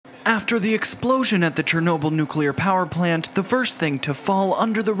After the explosion at the Chernobyl nuclear power plant, the first thing to fall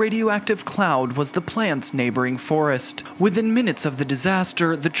under the radioactive cloud was the plant's neighboring forest. Within minutes of the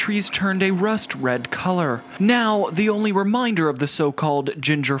disaster, the trees turned a rust-red color. Now, the only reminder of the so-called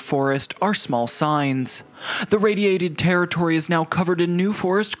ginger forest are small signs. The radiated territory is now covered in new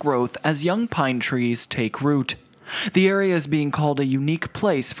forest growth as young pine trees take root. The area is being called a unique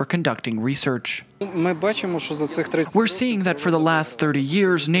place for conducting research. We're seeing that for the last 30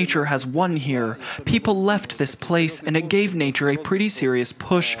 years, nature has won here. People left this place, and it gave nature a pretty serious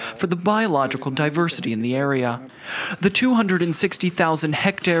push for the biological diversity in the area. The 260,000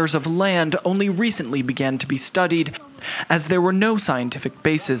 hectares of land only recently began to be studied, as there were no scientific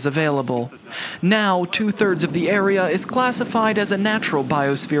bases available. Now, 2/3 of the area is classified as a natural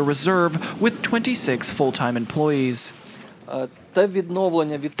biosphere reserve with 26 full-time employees.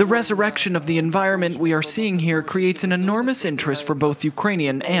 The resurrection of the environment we are seeing here creates an enormous interest for both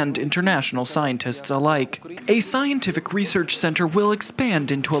Ukrainian and international scientists alike. A scientific research center will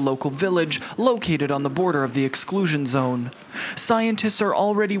expand into a local village located on the border of the exclusion zone. Scientists are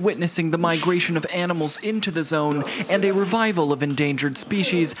already witnessing the migration of animals into the zone and a revival of endangered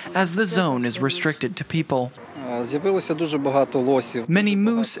species as the zone is restricted to people. Many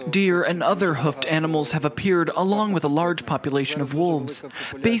moose, deer, and other hoofed animals have appeared along with a large population of wolves.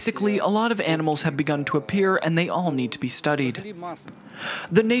 Basically, a lot of animals have begun to appear and they all need to be studied.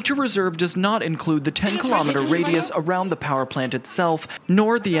 The nature reserve does not include the 10-kilometer radius around the power plant itself,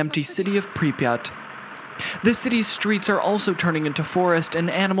 nor the empty city of Pripyat. The city's streets are also turning into forest,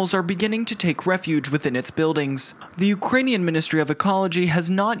 and animals are beginning to take refuge within its buildings. The Ukrainian Ministry of Ecology has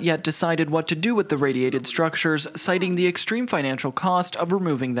not yet decided what to do with the radiated structures, citing the extreme financial cost of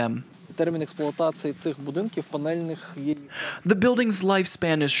removing them. The building's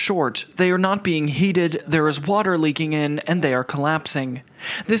lifespan is short. They are not being heated, there is water leaking in, and they are collapsing.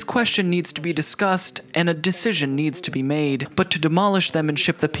 This question needs to be discussed, and a decision needs to be made. But to demolish them and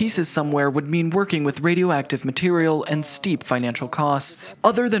ship the pieces somewhere would mean working with radioactive material and steep financial costs.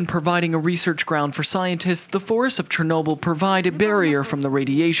 Other than providing a research ground for scientists, the forests of Chernobyl provide a barrier from the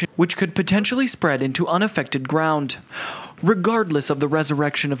radiation, which could potentially spread into unaffected ground. Regardless of the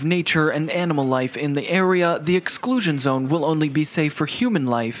resurrection of nature and animal life in the area, the exclusion zone will only be safe for human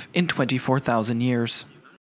life in 24,000 years.